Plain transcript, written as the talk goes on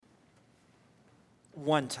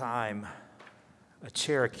One time, a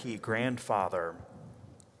Cherokee grandfather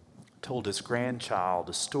told his grandchild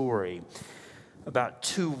a story about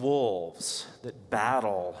two wolves that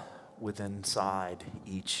battle within inside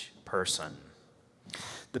each person.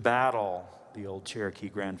 The battle, the old Cherokee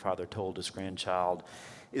grandfather told his grandchild,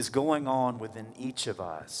 is going on within each of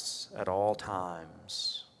us at all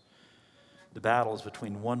times. The battle is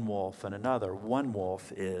between one wolf and another. One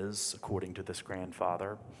wolf is, according to this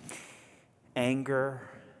grandfather, anger,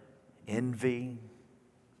 envy,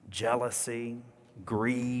 jealousy,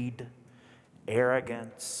 greed,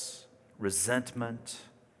 arrogance, resentment,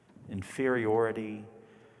 inferiority,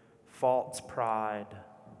 false pride,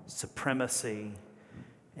 supremacy,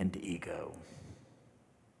 and ego.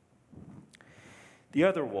 The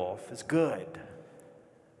other wolf is good.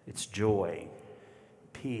 It's joy,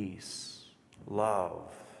 peace,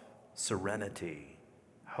 love, serenity,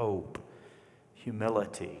 hope,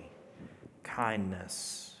 humility,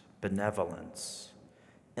 kindness, benevolence,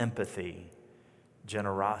 empathy,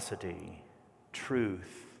 generosity,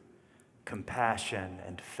 truth, compassion,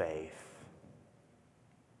 and faith.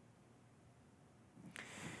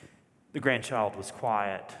 The grandchild was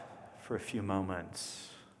quiet for a few moments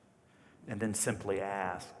and then simply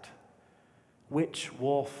asked, "Which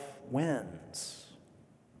wolf wins?"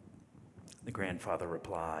 The grandfather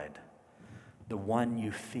replied, "The one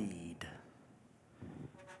you feed.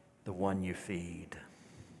 The one you feed."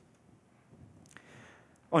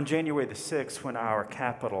 On January the 6th, when our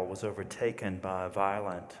capital was overtaken by a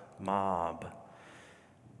violent mob,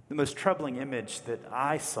 the most troubling image that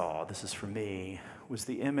I saw, this is for me, was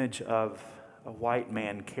the image of a white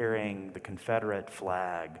man carrying the Confederate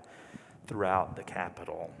flag throughout the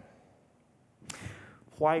Capitol.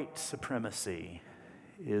 White supremacy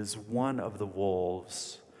is one of the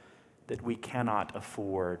wolves that we cannot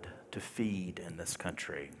afford to feed in this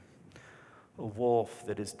country. A wolf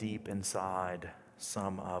that is deep inside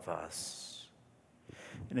some of us.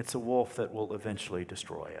 And it's a wolf that will eventually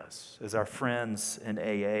destroy us. As our friends in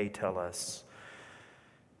AA tell us,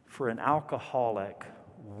 for an alcoholic,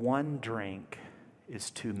 one drink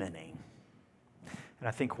is too many. And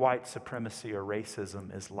I think white supremacy or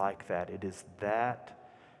racism is like that. It is that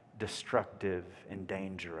destructive and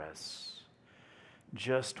dangerous.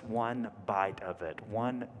 Just one bite of it,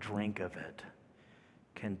 one drink of it,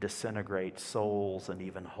 can disintegrate souls and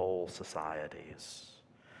even whole societies.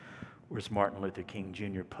 Or as Martin Luther King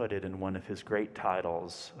Jr. put it in one of his great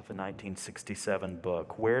titles of a 1967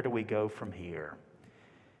 book, "Where do we go from here?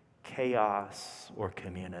 Chaos or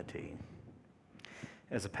community?"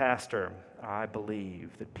 As a pastor, I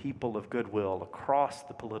believe that people of goodwill across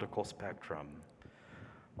the political spectrum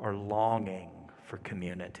are longing for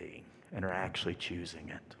community and are actually choosing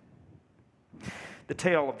it. The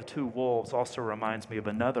tale of the two wolves also reminds me of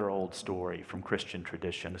another old story from Christian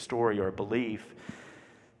tradition, a story or a belief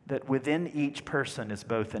that within each person is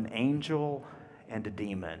both an angel and a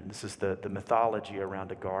demon. This is the mythology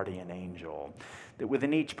around a guardian angel. That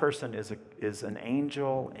within each person is an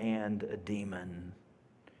angel and a demon.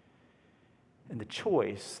 And the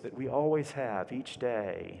choice that we always have each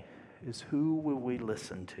day is, who will we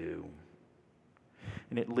listen to?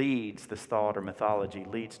 And it leads, this thought or mythology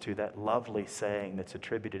leads to that lovely saying that's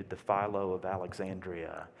attributed to Philo of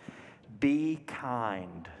Alexandria: be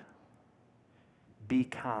kind,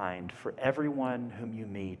 for everyone whom you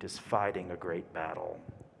meet is fighting a great battle.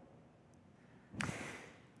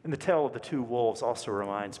 And the tale of the two wolves also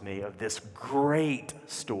reminds me of this great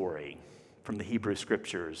story from the Hebrew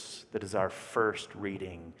Scriptures that is our first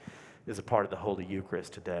reading as a part of the Holy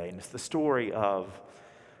Eucharist today. And it's the story of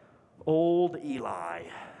old Eli,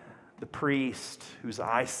 the priest whose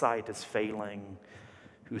eyesight is failing,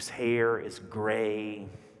 whose hair is gray,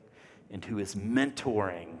 and who is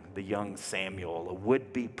mentoring the young Samuel, a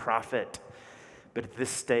would-be prophet. But at this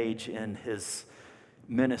stage in his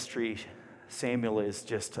ministry, Samuel is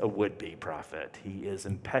just a would-be prophet. He is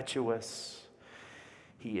impetuous.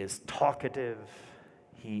 He is talkative.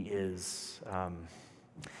 He is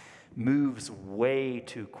moves way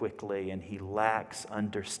too quickly, and he lacks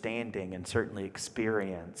understanding and certainly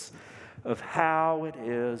experience of how it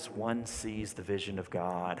is one sees the vision of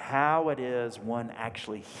God, how it is one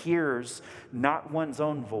actually hears not one's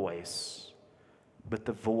own voice, but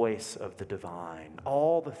the voice of the divine.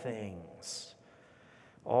 All the things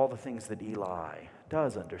that Eli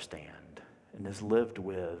does understand and has lived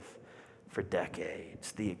with for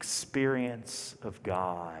decades, the experience of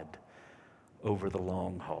God over the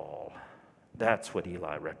long haul. That's what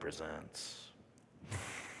Eli represents.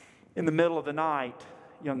 In the middle of the night,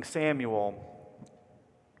 young Samuel,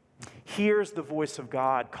 hears the voice of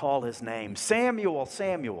God call his name, Samuel,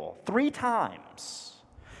 Samuel, 3 times.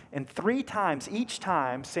 And 3 times, each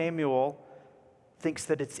time, Samuel thinks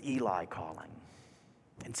that it's Eli calling.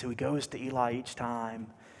 And so he goes to Eli each time.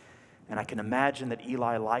 And I can imagine that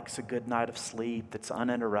Eli likes a good night of sleep that's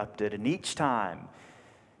uninterrupted. And each time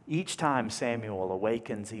Samuel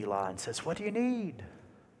awakens Eli and says, "What do you need?"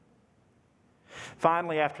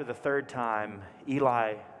 Finally, after the 3rd time,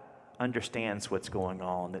 Eli understands what's going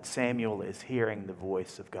on, that Samuel is hearing the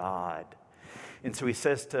voice of God. And so he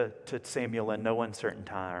says to Samuel in no uncertain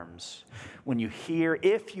terms,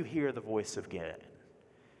 if you hear the voice of God,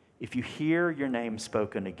 if you hear your name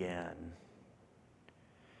spoken again,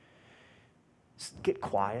 get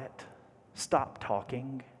quiet, stop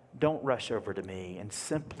talking, don't rush over to me, and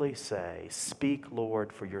simply say, "Speak,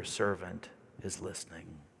 Lord, for your servant is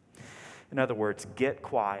listening." In other words, get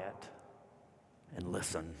quiet and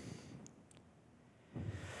listen.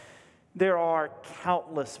 There are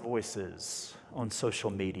countless voices on social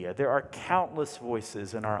media. There are countless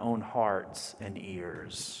voices in our own hearts and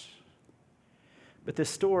ears. But this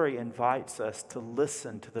story invites us to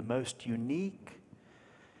listen to the most unique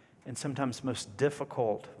and sometimes most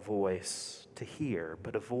difficult voice to hear,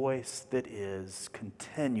 but a voice that is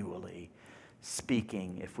continually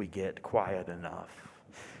speaking if we get quiet enough.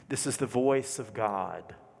 This is the voice of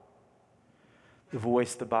God, the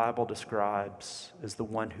voice the Bible describes as the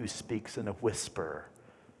one who speaks in a whisper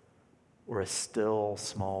or a still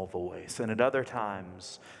small voice. And at other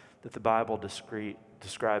times that the Bible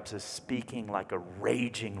describes as speaking like a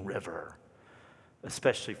raging river,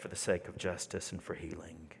 especially for the sake of justice and for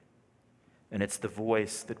healing. And it's the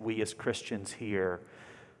voice that we as Christians hear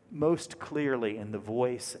most clearly in the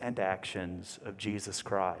voice and actions of Jesus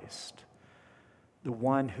Christ, the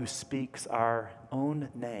one who speaks our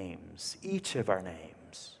own names, each of our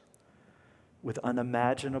names, with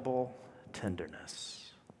unimaginable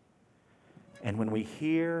tenderness. And when we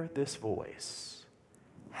hear this voice,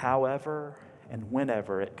 however and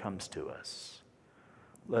whenever it comes to us,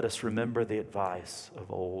 let us remember the advice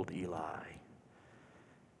of old Eli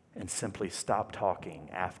and simply stop talking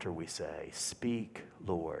after we say, "Speak,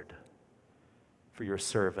 Lord, for your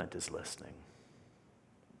servant is listening."